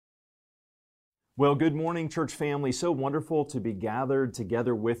Well, good morning, church family. So wonderful to be gathered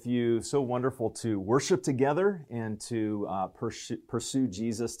together with you. So wonderful to worship together and to pursue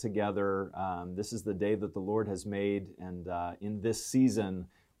Jesus together. This is the day that the Lord has made, and in this season,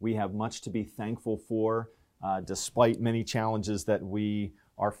 we have much to be thankful for, despite many challenges that we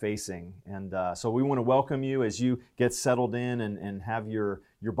are facing. And so we want to welcome you as you get settled in and have your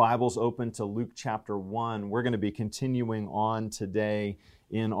Bibles open to Luke chapter 1. We're going to be continuing on today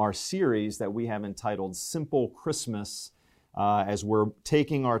in our series that we have entitled Simple Christmas, as we're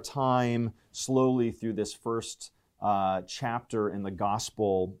taking our time slowly through this first chapter in the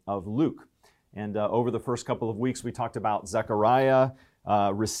Gospel of Luke. And over the first couple of weeks, we talked about Zechariah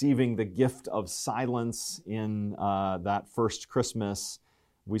receiving the gift of silence in that first Christmas.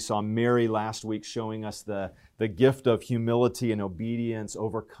 We saw Mary last week showing us the gift of humility and obedience,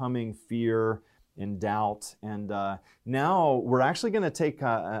 overcoming fear and doubt. And now we're actually going to take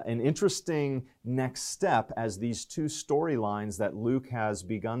an interesting next step as these two storylines that Luke has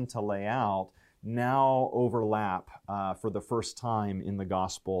begun to lay out now overlap for the first time in the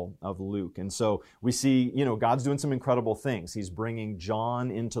Gospel of Luke. And so we see, God's doing some incredible things. He's bringing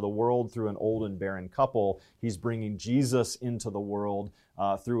John into the world through an old and barren couple. He's bringing Jesus into the world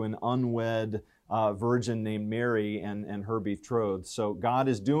through an unwed virgin named Mary and her betrothed. So God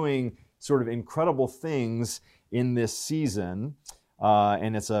is doing sort of incredible things in this season,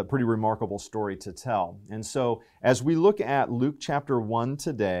 and it's a pretty remarkable story to tell. And so as we look at Luke chapter 1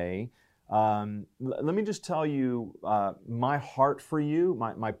 today, let me just tell you my heart for you,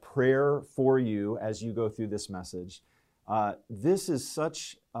 my prayer for you as you go through this message. This is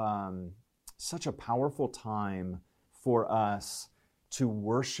such a powerful time for us to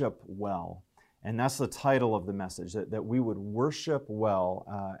worship well. And that's the title of the message, that we would worship well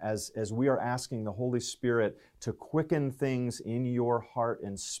as we are asking the Holy Spirit to quicken things in your heart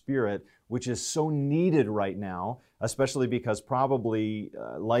and spirit, which is so needed right now, especially because probably,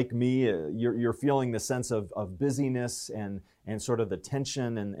 like me, you're feeling the sense of busyness and sort of the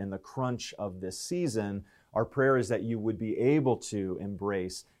tension and the crunch of this season. Our prayer is that you would be able to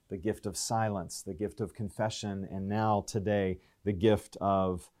embrace the gift of silence, the gift of confession, and now today, the gift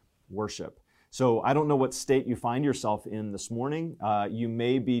of worship. So I don't know what state you find yourself in this morning. You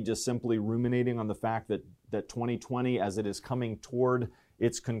may be just simply ruminating on the fact that 2020, as it is coming toward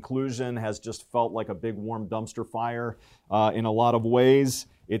its conclusion, has just felt like a big warm dumpster fire in a lot of ways.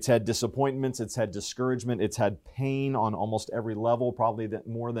 It's had disappointments, it's had discouragement, it's had pain on almost every level, probably that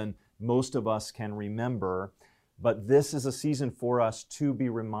more than most of us can remember. But this is a season for us to be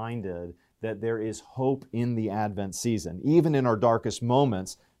reminded that there is hope in the Advent season. Even in our darkest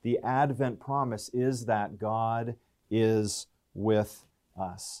moments, the Advent promise is that God is with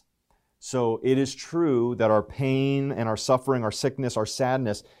us. So it is true that our pain and our suffering, our sickness, our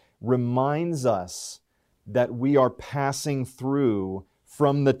sadness reminds us that we are passing through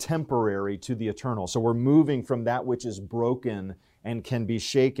from the temporary to the eternal. So we're moving from that which is broken and can be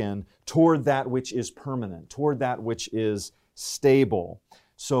shaken toward that which is permanent, toward that which is stable.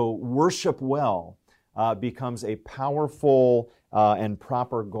 So worship well becomes a powerful and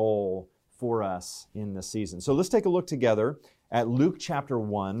proper goal for us in this season. So let's take a look together at Luke chapter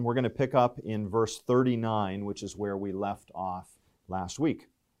 1. We're going to pick up in verse 39, which is where we left off last week.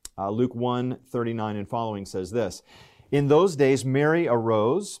 Luke 1:39 and following says this: "In those days Mary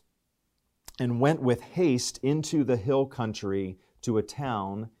arose and went with haste into the hill country to a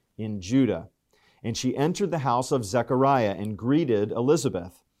town in Judah. And she entered the house of Zechariah and greeted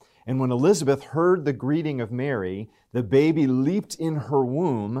Elizabeth. And when Elizabeth heard the greeting of Mary, the baby leaped in her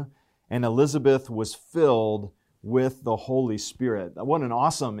womb, and Elizabeth was filled with the Holy Spirit." What an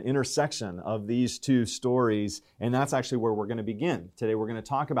awesome intersection of these two stories, and that's actually where we're going to begin. Today we're going to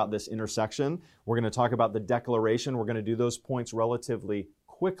talk about this intersection. We're going to talk about the declaration. We're going to do those points relatively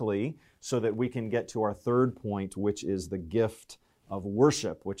quickly so that we can get to our third point, which is the gift of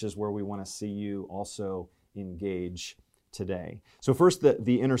worship, which is where we want to see you also engage today. So first,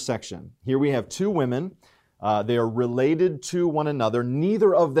 the intersection. Here we have two women. They are related to one another.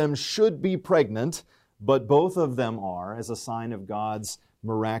 Neither of them should be pregnant, but both of them are, as a sign of God's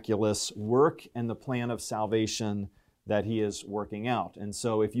miraculous work and the plan of salvation that He is working out. And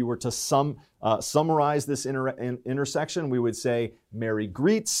so if you were to summarize this intersection, we would say Mary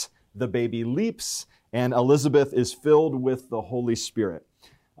greets, the baby leaps, and Elizabeth is filled with the Holy Spirit.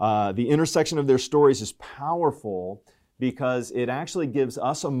 The intersection of their stories is powerful because it actually gives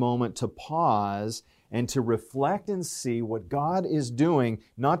us a moment to pause and to reflect and see what God is doing,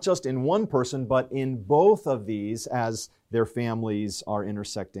 not just in one person, but in both of these as their families are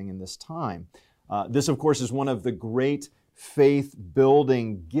intersecting in this time. This, of course, is one of the great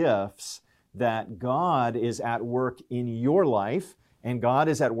faith-building gifts that God is at work in your life, and God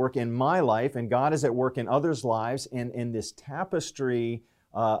is at work in my life, and God is at work in others' lives, and in this tapestry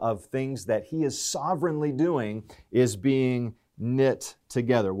of things that He is sovereignly doing is being knit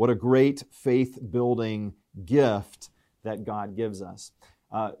together. What a great faith-building gift that God gives us.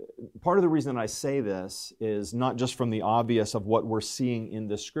 Part of the reason I say this is not just from the obvious of what we're seeing in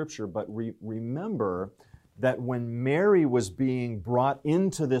the Scripture, but remember that when Mary was being brought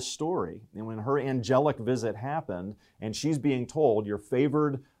into this story, and when her angelic visit happened, and she's being told, you're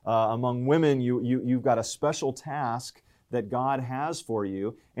favored among women, you've got a special task that God has for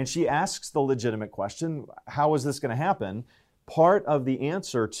you, and she asks the legitimate question, how is this going to happen? Part of the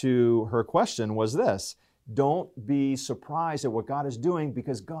answer to her question was this: don't be surprised at what God is doing,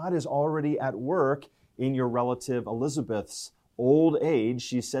 because God is already at work in your relative Elizabeth's old age.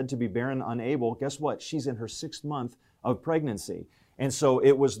 She's said to be barren, unable. Guess what? She's in her 6th month of pregnancy. And so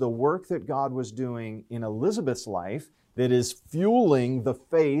it was the work that God was doing in Elizabeth's life that is fueling the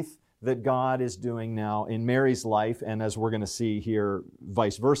faith that God is doing now in Mary's life, and as we're going to see here,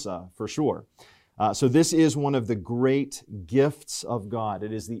 vice versa, for sure. So this is one of the great gifts of God.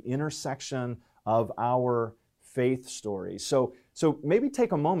 It is the intersection of our faith stories. So maybe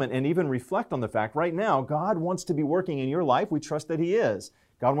take a moment and even reflect on the fact right now, God wants to be working in your life. We trust that He is.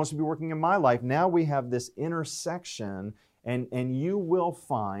 God wants to be working in my life. Now we have this intersection, and you will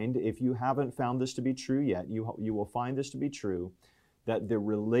find, if you haven't found this to be true yet, you will find this to be true, that the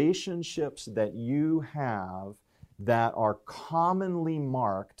relationships that you have that are commonly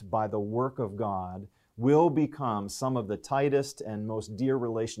marked by the work of God will become some of the tightest and most dear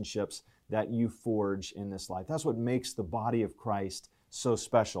relationships that you forge in this life. That's what makes the body of Christ so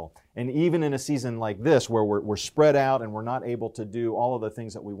special. And even in a season like this, where we're spread out and we're not able to do all of the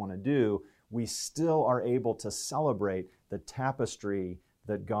things that we want to do, we still are able to celebrate the tapestry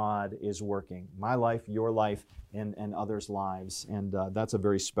that God is working. My life, your life, and others' lives. And that's a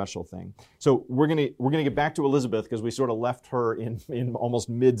very special thing. So we're gonna get back to Elizabeth, because we sort of left her in almost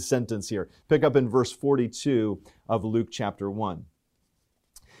mid-sentence here. Pick up in verse 42 of Luke chapter 1.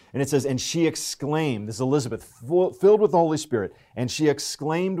 And it says, and she exclaimed, this is Elizabeth, filled with the Holy Spirit, and she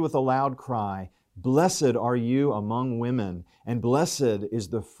exclaimed with a loud cry, "Blessed are you among women, and blessed is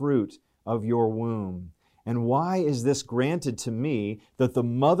the fruit of your womb. And why is this granted to me, that the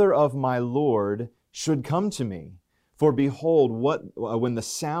mother of my Lord should come to me? For behold, when the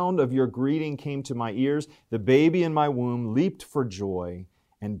sound of your greeting came to my ears, the baby in my womb leaped for joy,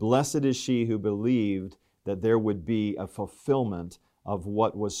 and blessed is she who believed that there would be a fulfillment of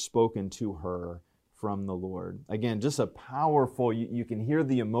what was spoken to her from the Lord." Again, just a powerful, you can hear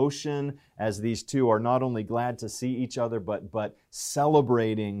the emotion as these two are not only glad to see each other, but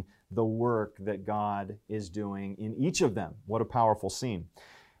celebrating the work that God is doing in each of them. What a powerful scene.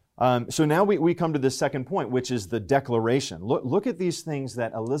 So now we come to the second point, which is the declaration. Look at these things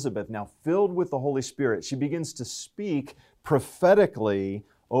that Elizabeth, now filled with the Holy Spirit, she begins to speak prophetically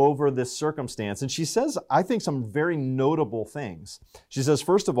over this circumstance. And she says, I think, some very notable things. She says,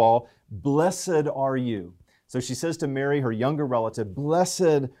 first of all, blessed are you. So she says to Mary, her younger relative,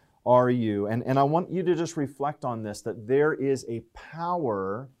 blessed are you. And I want you to just reflect on this, that there is a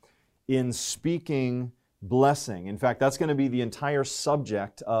power in speaking blessing. In fact, that's going to be the entire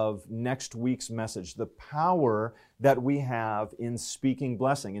subject of next week's message, the power that we have in speaking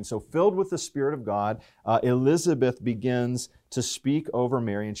blessing. And so, filled with the Spirit of God, Elizabeth begins to speak over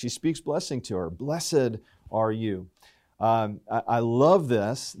Mary, and she speaks blessing to her. Blessed are you. I love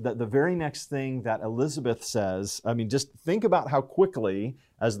this, that the very next thing that Elizabeth says, I mean, just think about how quickly,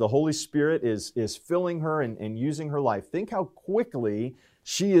 as the Holy Spirit is filling her and using her life, think how quickly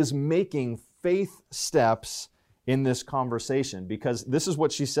she is making faith steps in this conversation, because this is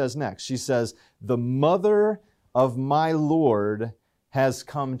what she says next. She says, the mother of my Lord has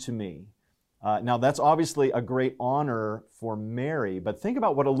come to me. Now, that's obviously a great honor for Mary, but think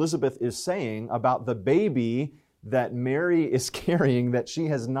about what Elizabeth is saying about the baby that Mary is carrying that she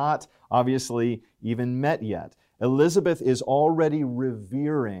has not obviously even met yet. Elizabeth is already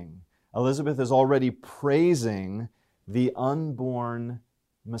revering. Elizabeth is already praising the unborn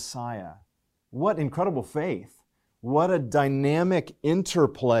Messiah. What incredible faith. What a dynamic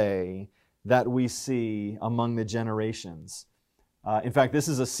interplay that we see among the generations. In fact, this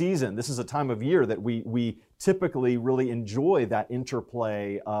is a season, this is a time of year that we typically really enjoy that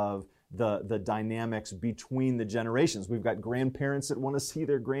interplay of the dynamics between the generations. We've got grandparents that want to see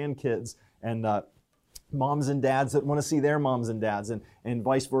their grandkids, and moms and dads that want to see their moms and dads, and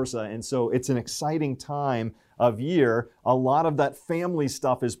vice versa. And so it's an exciting time of year. A lot of that family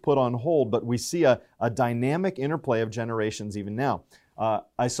stuff is put on hold, but we see a dynamic interplay of generations even now.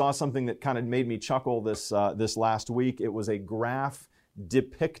 I saw something that kind of made me chuckle this last week. It was a graph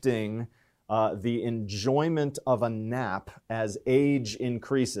depicting the enjoyment of a nap as age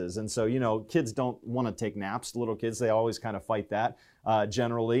increases. And so, kids don't want to take naps. Little kids, they always kind of fight that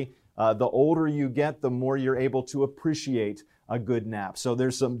generally. The older you get, the more you're able to appreciate a good nap. So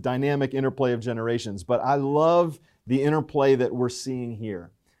there's some dynamic interplay of generations. But I love the interplay that we're seeing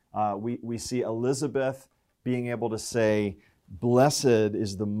here. We see Elizabeth being able to say, "Blessed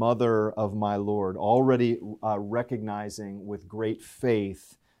is the mother of my Lord," already recognizing with great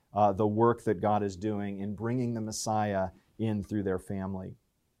faith the work that God is doing in bringing the Messiah in through their family.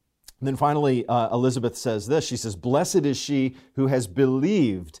 And then finally, Elizabeth says this. She says, "Blessed is she who has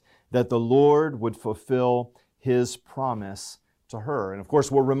believed that the Lord would fulfill His promise to her." And of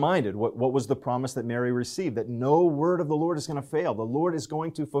course, we're reminded, what was the promise that Mary received? That no word of the Lord is going to fail. The Lord is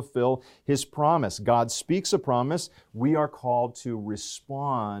going to fulfill His promise. God speaks a promise. We are called to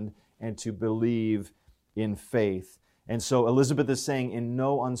respond and to believe in faith. And so Elizabeth is saying in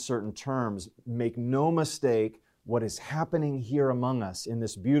no uncertain terms, make no mistake, what is happening here among us in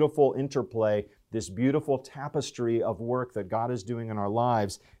this beautiful interplay, this beautiful tapestry of work that God is doing in our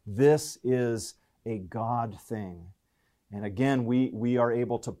lives, this is a God thing. And again, we are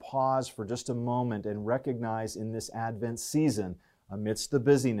able to pause for just a moment and recognize in this Advent season, amidst the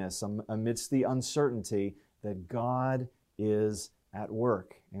busyness, amidst the uncertainty, that God is at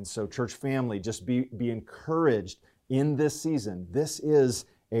work. And so, church family, just be encouraged in this season. This is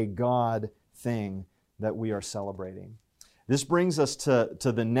a God thing that we are celebrating. This brings us to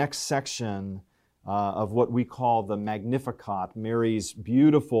the next section of what we call the Magnificat, Mary's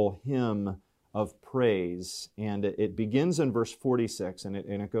beautiful hymn of praise. And it begins in verse 46, and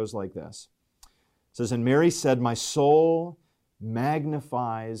it goes like this. It says, "And Mary said, My soul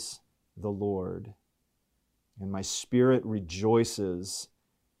magnifies the Lord, and my spirit rejoices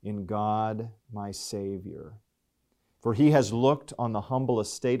in God my Savior. For He has looked on the humble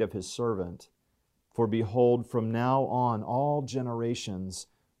estate of His servant. For behold, from now on all generations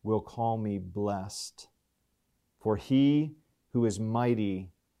will call me blessed. For He who is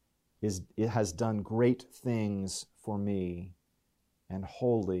mighty has done great things for me, and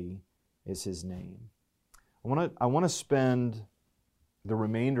holy is His name." I want to spend the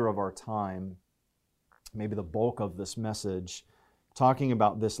remainder of our time, maybe the bulk of this message, talking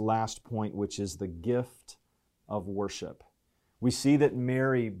about this last point, which is the gift of worship. We see that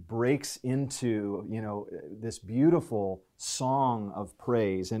Mary breaks into, this beautiful song of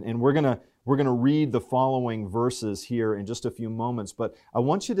praise. And we're going to read the following verses here in just a few moments, but I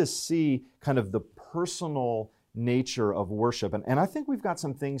want you to see kind of the personal nature of worship. And I think we've got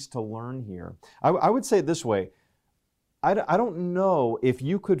some things to learn here. I would say it this way. I don't know if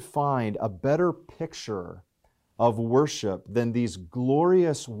you could find a better picture of worship than these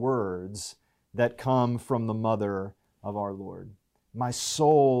glorious words that come from the mother of our Lord. My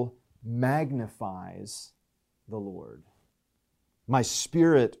soul magnifies the Lord. My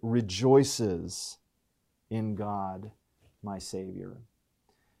spirit rejoices in God, my Savior.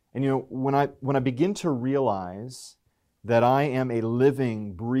 And when I begin to realize that I am a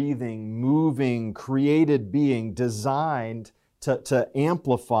living, breathing, moving, created being designed to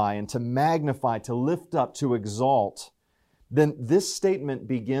amplify and to magnify, to lift up, to exalt, then this statement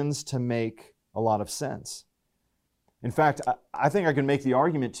begins to make a lot of sense. In fact, I think I can make the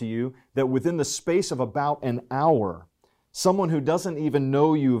argument to you that within the space of about an hour, someone who doesn't even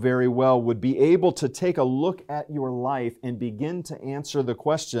know you very well would be able to take a look at your life and begin to answer the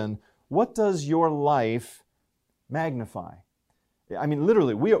question, what does your life magnify? I mean,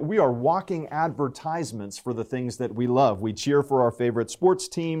 literally, we are walking advertisements for the things that we love. We cheer for our favorite sports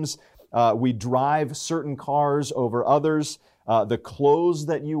teams. We drive certain cars over others. The clothes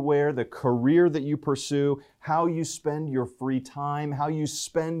that you wear, the career that you pursue, how you spend your free time, how you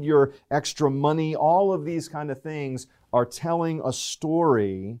spend your extra money, all of these kind of things are telling a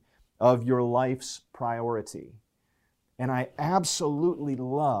story of your life's priority. And I absolutely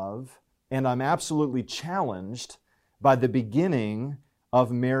love, and I'm absolutely challenged by the beginning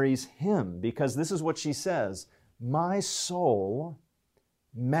of Mary's hymn, because this is what she says, "My soul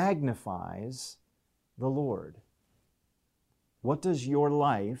magnifies the Lord." What does your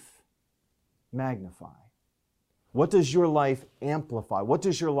life magnify? What does your life amplify? What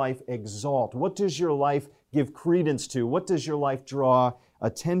does your life exalt? What does your life give credence to? What does your life draw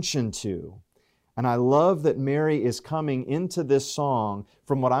attention to? And I love that Mary is coming into this song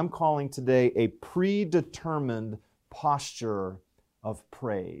from what I'm calling today a predetermined posture of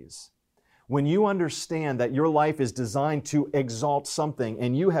praise. when you understand that your life is designed to exalt something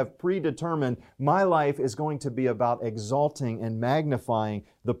and you have predetermined, my life is going to be about exalting and magnifying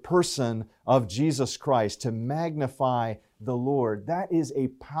the person of Jesus Christ, to magnify the Lord, that is a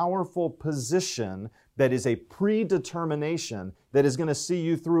powerful position, that is a predetermination that is going to see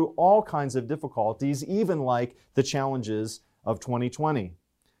you through all kinds of difficulties, even like the challenges of 2020.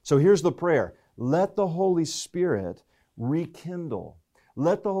 So here's the prayer. Let the Holy Spirit rekindle.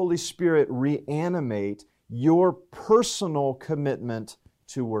 Let the Holy Spirit reanimate your personal commitment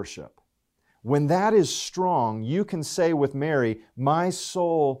to worship. When that is strong, you can say with Mary, my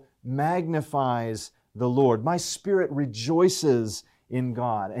soul magnifies the Lord. My spirit rejoices in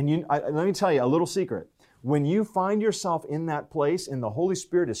God. And let me tell you a little secret. When you find yourself in that place and the Holy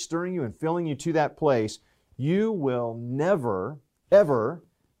Spirit is stirring you and filling you to that place, you will never, ever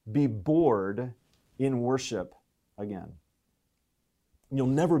be bored in worship again. You'll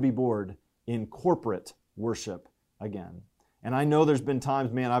never be bored in corporate worship again. And I know there's been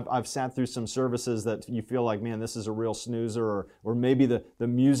times, man, I've sat through some services that you feel like, man, this is a real snoozer, or maybe the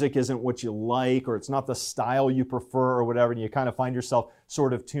music isn't what you like, or it's not the style you prefer or whatever, and you kind of find yourself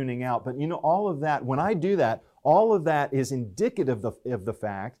sort of tuning out. But you know, all of that, when I do that, all of that is indicative of the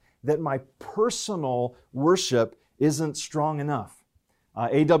fact that my personal worship isn't strong enough.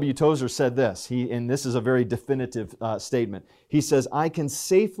 A.W. Tozer said this, and this is a very definitive statement. He says, I can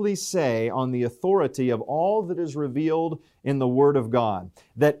safely say on the authority of all that is revealed in the Word of God,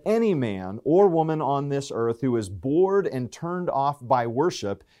 that any man or woman on this earth who is bored and turned off by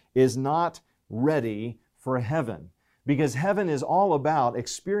worship is not ready for heaven. Because heaven is all about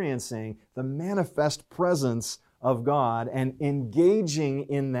experiencing the manifest presence of God and engaging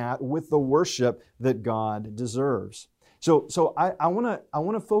in that with the worship that God deserves. So I want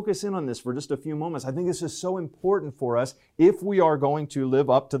to focus in on this for just a few moments. I think this is so important for us if we are going to live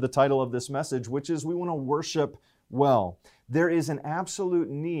up to the title of this message, which is we want to worship well. There is an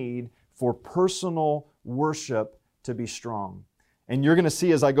absolute need for personal worship to be strong. And you're going to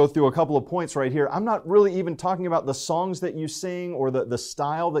see as I go through a couple of points right here, I'm not really even talking about the songs that you sing or the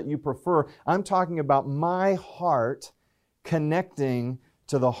style that you prefer. I'm talking about my heart connecting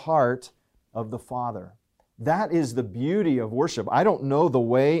to the heart of the Father. That is the beauty of worship. I don't know the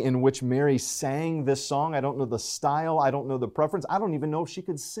way in which Mary sang this song. I don't know the style. I don't know the preference. I don't even know if she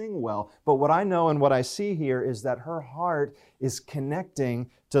could sing well. But what I know and what I see here is that her heart is connecting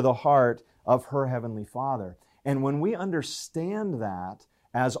to the heart of her Heavenly Father. And when we understand that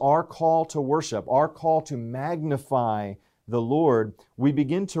as our call to worship, our call to magnify the Lord, we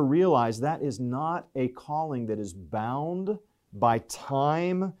begin to realize that is not a calling that is bound by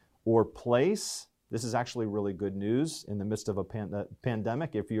time or place. This is actually really good news in the midst of a pandemic.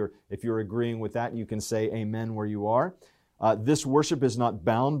 If you're agreeing with that, you can say amen where you are. This worship is not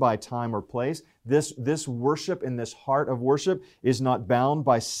bound by time or place. This worship and this heart of worship is not bound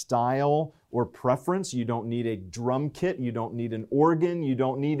by style or preference. You don't need a drum kit. You don't need an organ. You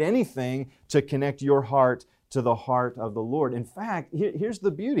don't need anything to connect your heart to the heart of the Lord. In fact, here's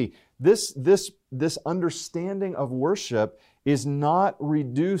the beauty. This understanding of worship is not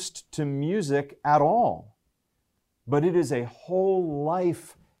reduced to music at all, but it is a whole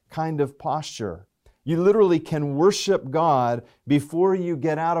life kind of posture. You literally can worship God before you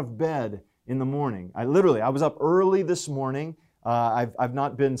get out of bed in the morning. I was up early this morning. I've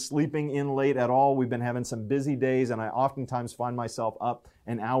not been sleeping in late at all. We've been having some busy days, and I oftentimes find myself up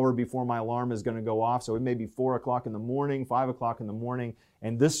an hour before my alarm is going to go off. So it may be 4 o'clock in the morning, 5 o'clock in the morning.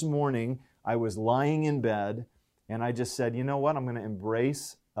 And this morning, I was lying in bed, and I just said, you know what? I'm going to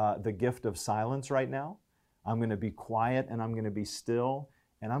embrace the gift of silence right now. I'm going to be quiet, and I'm going to be still,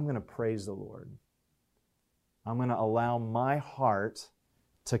 and I'm going to praise the Lord. I'm going to allow my heart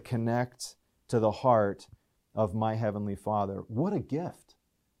to connect to the heart of my Heavenly Father. What a gift.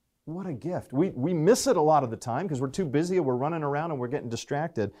 What a gift. We miss it a lot of the time because we're too busy and we're running around and we're getting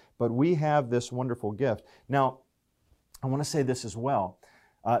distracted, but we have this wonderful gift. Now, I want to say this as well.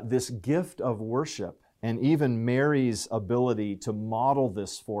 This gift of worship and even Mary's ability to model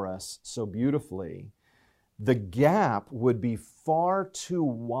this for us so beautifully, the gap would be far too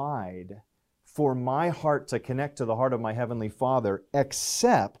wide for my heart to connect to the heart of my Heavenly Father,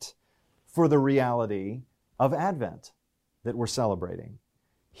 except for the reality of Advent that we're celebrating.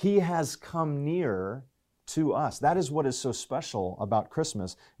 He has come near to us. That is what is so special about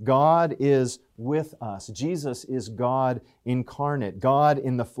Christmas. God is with us. Jesus is God incarnate, God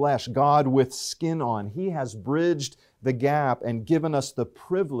in the flesh, God with skin on. He has bridged the gap and given us the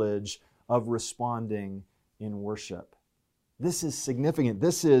privilege of responding in worship. This is significant.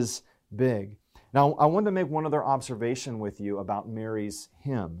 This is big. Now, I want to make one other observation with you about Mary's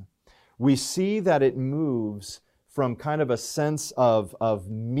hymn. we see that it moves from kind of a sense of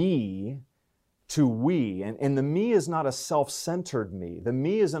me to we. And the me is not a self-centered me. The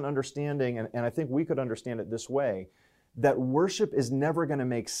me is an understanding, and I think we could understand it this way, that worship is never going to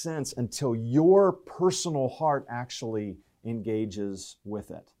make sense until your personal heart actually engages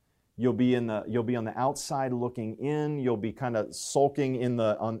with it. You'll be on the outside looking in. You'll be kind of sulking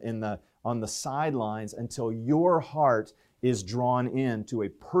on the sidelines until your heart is drawn into a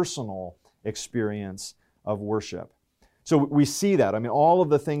personal experience of worship. So we see that. I mean, all of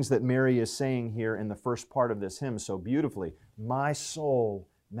the things that Mary is saying here in the first part of this hymn so beautifully. My soul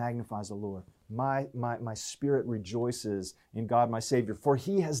magnifies the Lord. My spirit rejoices in God my Savior, for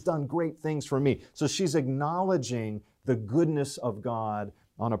He has done great things for me. So she's acknowledging the goodness of God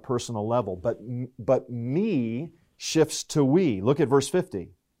on a personal level. But me shifts to we. Look at verse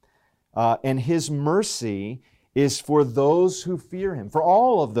 50. And His mercy is for those who fear Him, for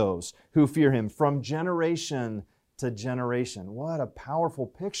all of those who fear Him, from generation to generation. What a powerful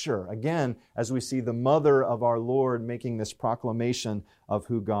picture. Again, as we see the mother of our Lord making this proclamation of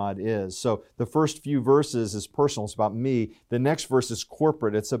who God is. So the first few verses is personal. It's about me. The next verse is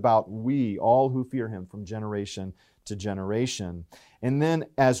corporate. It's about we, all who fear Him, from generation to generation. And then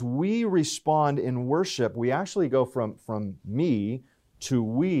as we respond in worship, we actually go from me to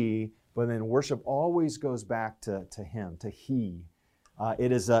we, but then worship always goes back to Him, to He.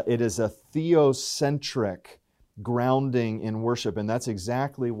 It is a theocentric grounding in worship, and that's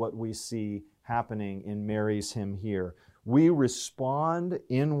exactly what we see happening in Mary's hymn here. We respond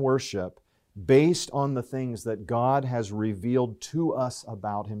in worship based on the things that God has revealed to us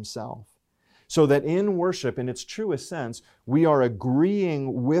about Himself. So that in worship, in its truest sense, we are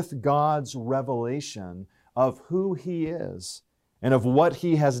agreeing with God's revelation of who He is and of what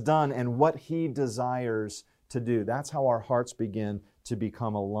He has done and what He desires to do. That's how our hearts begin to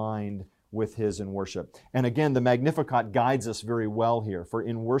become aligned with His in worship. And again, the Magnificat guides us very well here, for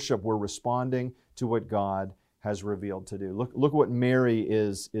in worship we're responding to what God has revealed to do. Look what Mary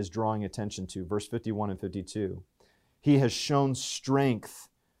is drawing attention to, verse 51 and 52. He has shown strength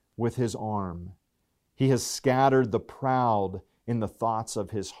with His arm. He has scattered the proud in the thoughts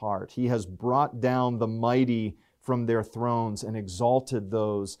of His heart. He has brought down the mighty from their thrones and exalted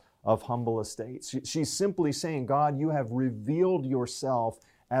those of humble estates. She's simply saying, God, you have revealed yourself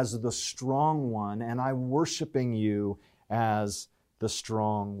as the strong one, and I'm worshiping you as the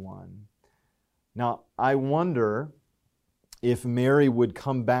strong one. Now, I wonder if Mary would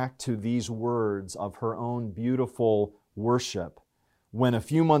come back to these words of her own beautiful worship when a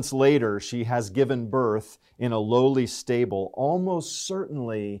few months later she has given birth in a lowly stable, almost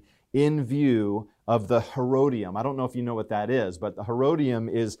certainly in view of the Herodium. I don't know if you know what that is, but the Herodium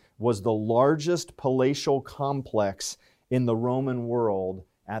was the largest palatial complex in the Roman world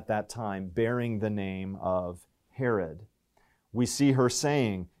at that time, bearing the name of Herod. We see her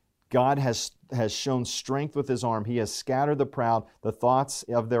saying, God has shown strength with His arm. He has scattered the proud, the thoughts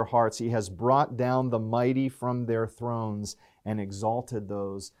of their hearts. He has brought down the mighty from their thrones and exalted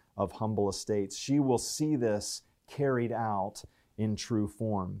those of humble estates. She will see this carried out in true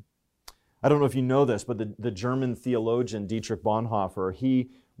form. I don't know if you know this, but the German theologian Dietrich Bonhoeffer, he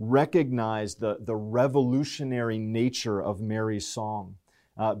recognized the revolutionary nature of Mary's song.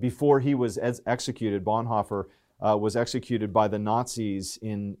 Before he was executed, Bonhoeffer was executed by the Nazis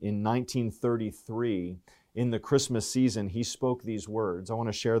in 1933. In the Christmas season, he spoke these words. I want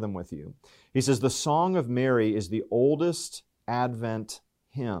to share them with you. He says, "The Song of Mary is the oldest Advent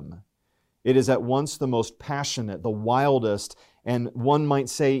hymn. It is at once the most passionate, the wildest, and one might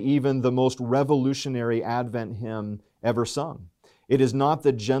say even the most revolutionary Advent hymn ever sung. It is not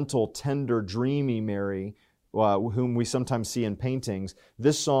the gentle, tender, dreamy Mary whom we sometimes see in paintings.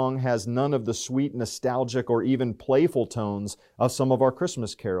 This song has none of the sweet, nostalgic, or even playful tones of some of our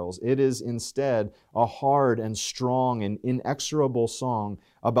Christmas carols. It is instead a hard and strong and inexorable song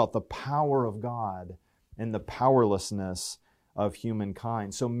about the power of God and the powerlessness of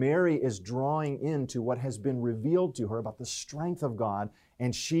humankind." So Mary is drawing into what has been revealed to her about the strength of God,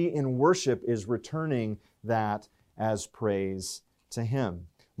 and she in worship is returning that as praise to Him.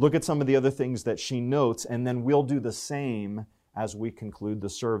 Look at some of the other things that she notes, and then we'll do the same as we conclude the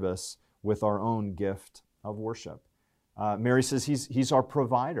service with our own gift of worship. Mary says He's our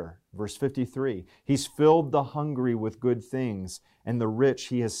provider. Verse 53, He's filled the hungry with good things, and the rich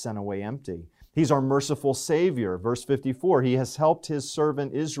He has sent away empty. He's our merciful Savior. Verse 54, He has helped His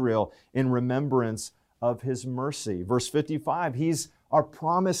servant Israel in remembrance of His mercy. Verse 55, He's our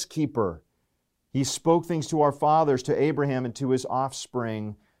promise keeper. He spoke things to our fathers, to Abraham, and to his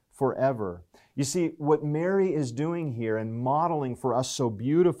offspring forever. You see, what Mary is doing here and modeling for us so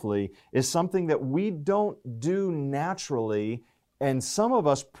beautifully is something that we don't do naturally, and some of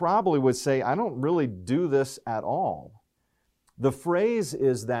us probably would say, I don't really do this at all. The phrase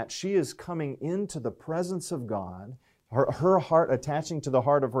is that she is coming into the presence of God, her heart attaching to the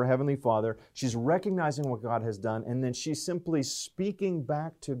heart of her Heavenly Father. She's recognizing what God has done, and then she's simply speaking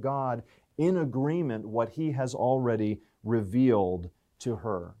back to God in agreement what He has already revealed to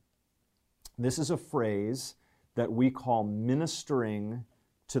her. This is a phrase that we call ministering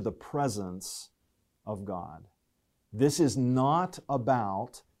to the presence of God. This is not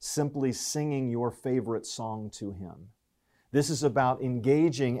about simply singing your favorite song to Him. This is about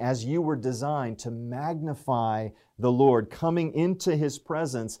engaging as you were designed to magnify the Lord, coming into His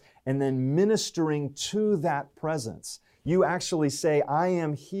presence and then ministering to that presence. You actually say, I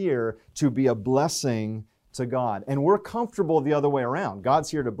am here to be a blessing to God. And we're comfortable the other way around. God's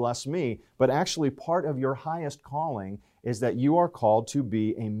here to bless me, but actually part of your highest calling is that you are called to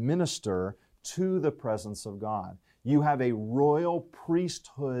be a minister to the presence of God. You have a royal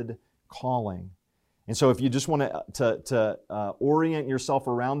priesthood calling. And so if you just want to orient yourself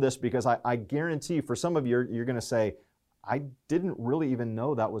around this, because I guarantee for some of you, you're going to say, I didn't really even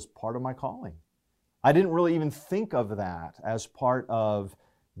know that was part of my calling. I didn't really even think of that as part of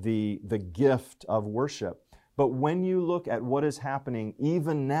the gift of worship. But when you look at what is happening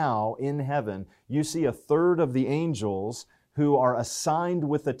even now in heaven, you see a third of the angels who are assigned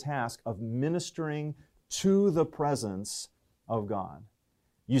with the task of ministering to the presence of God.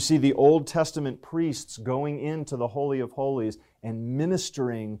 You see the Old Testament priests going into the Holy of Holies and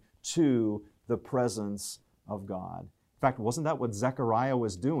ministering to the presence of God. In fact, wasn't that what Zechariah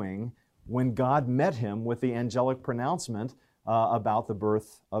was doing when God met him with the angelic pronouncement about the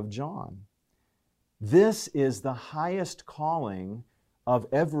birth of John? This is the highest calling of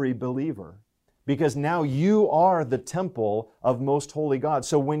every believer, because now you are the temple of most holy God.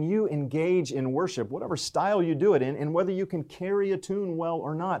 So when you engage in worship, whatever style you do it in, and whether you can carry a tune well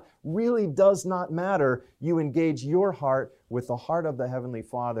or not, really does not matter. You engage your heart with the heart of the Heavenly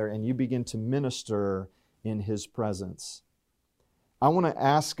Father, and you begin to minister in His presence. I want to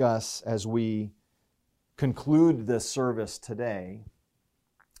ask us, as we conclude this service today,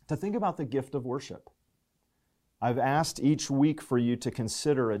 to think about the gift of worship. I've asked each week for you to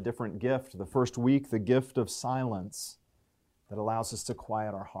consider a different gift. The first week, the gift of silence that allows us to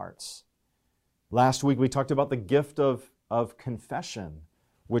quiet our hearts. Last week, we talked about the gift of confession,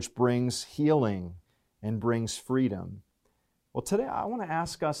 which brings healing and brings freedom. Well, today I want to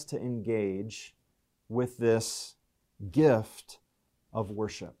ask us to engage with this gift of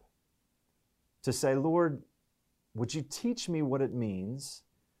worship. To say, Lord, would you teach me what it means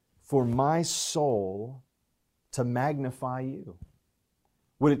for my soul to magnify you?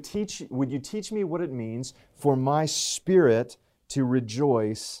 Would you teach me what it means for my spirit to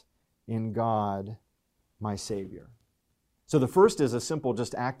rejoice in God, my Savior? So the first is a simple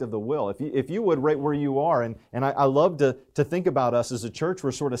just act of the will. If you would, right where you are, and I love to think about us as a church.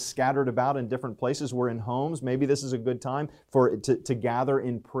 We're sort of scattered about in different places. We're in homes. Maybe this is a good time to gather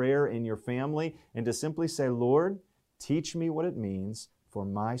in prayer in your family and to simply say, Lord, teach me what it means for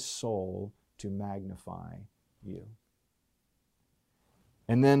my soul to magnify you.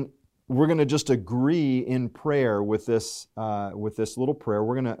 And then we're going to just agree in prayer with this little prayer.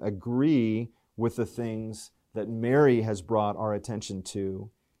 We're going to agree with the things that Mary has brought our attention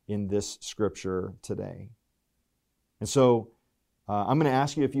to in this scripture today. And so I'm going to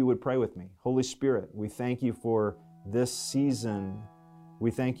ask you if you would pray with me. Holy Spirit, we thank you for this season.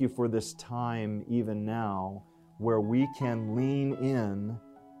 We thank you for this time even now where we can lean in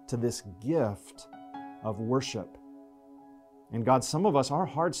to this gift of worship. And God, some of us, our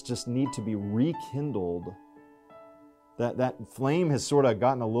hearts just need to be rekindled. That flame has sort of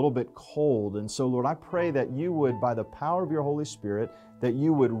gotten a little bit cold. And so, Lord, I pray that you would, by the power of your Holy Spirit, that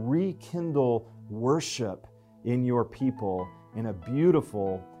you would rekindle worship in your people in a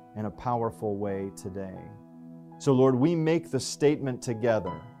beautiful and a powerful way today. So, Lord, we make the statement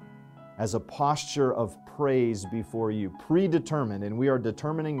together as a posture of praise before you, predetermined, and we are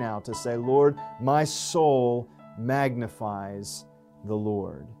determining now to say, Lord, my soul magnifies the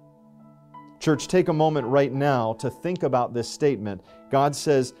Lord. Church, take a moment right now to think about this statement. God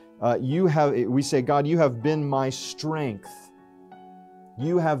says, we say, God, you have been my strength.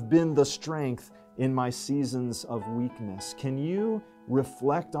 You have been the strength in my seasons of weakness. Can you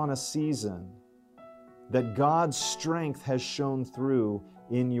reflect on a season that God's strength has shown through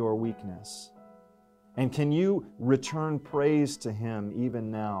in your weakness? And can you return praise to Him even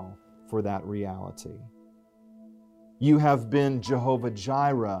now for that reality? You have been Jehovah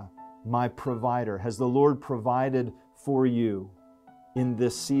Jireh, my provider. Has the Lord provided for you in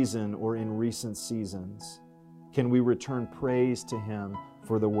this season or in recent seasons? Can we return praise to Him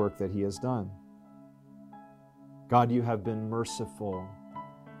for the work that He has done? God, you have been merciful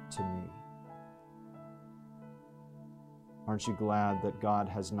to me. Aren't you glad that God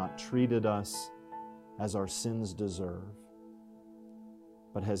has not treated us as our sins deserve,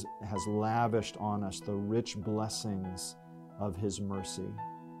 but has lavished on us the rich blessings of His mercy?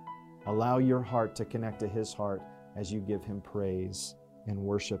 Allow your heart to connect to His heart as you give Him praise and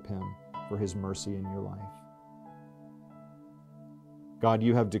worship Him for His mercy in your life. God,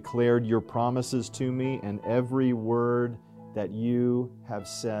 you have declared your promises to me, and every word that you have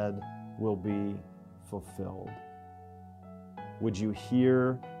said will be fulfilled. Would you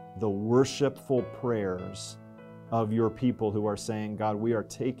hear the worshipful prayers of your people who are saying, God, we are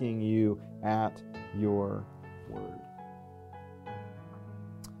taking you at your word.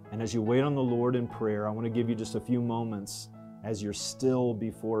 And as you wait on the Lord in prayer, I want to give you just a few moments as you're still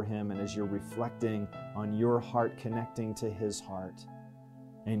before Him and as you're reflecting on your heart connecting to His heart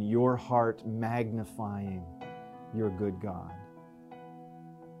and your heart magnifying your good God.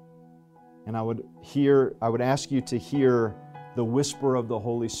 And I would ask you to hear the whisper of the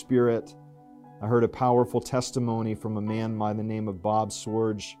Holy Spirit. I heard a powerful testimony from a man by the name of Bob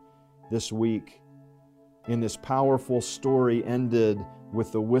Sworge this week. And this powerful story ended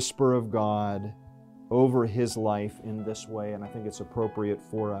with the whisper of God over his life in this way, and I think it's appropriate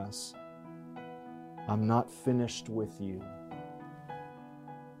for us. I'm not finished with you.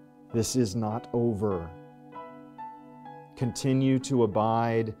 This is not over. Continue to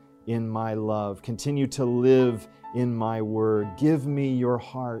abide in my love. Continue to live in my word. Give me your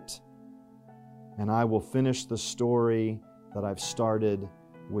heart, and I will finish the story that I've started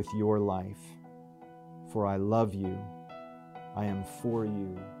with your life. For I love you, I am for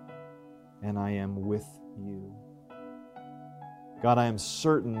you, and I am with you. God, I am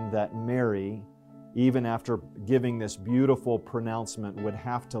certain that Mary, even after giving this beautiful pronouncement, would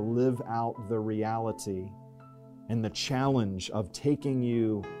have to live out the reality and the challenge of taking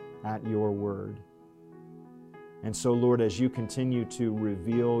you at your word. And so, Lord, as you continue to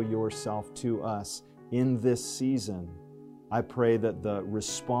reveal yourself to us in this season, I pray that the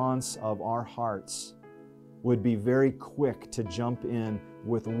response of our hearts would be very quick to jump in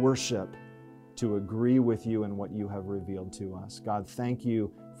with worship to agree with you in what you have revealed to us. God, thank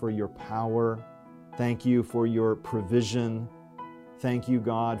you for your power. Thank you for your provision. Thank you,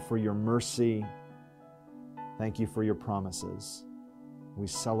 God, for your mercy. Thank you for your promises. We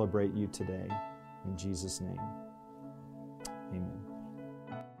celebrate you today. In Jesus' name, amen.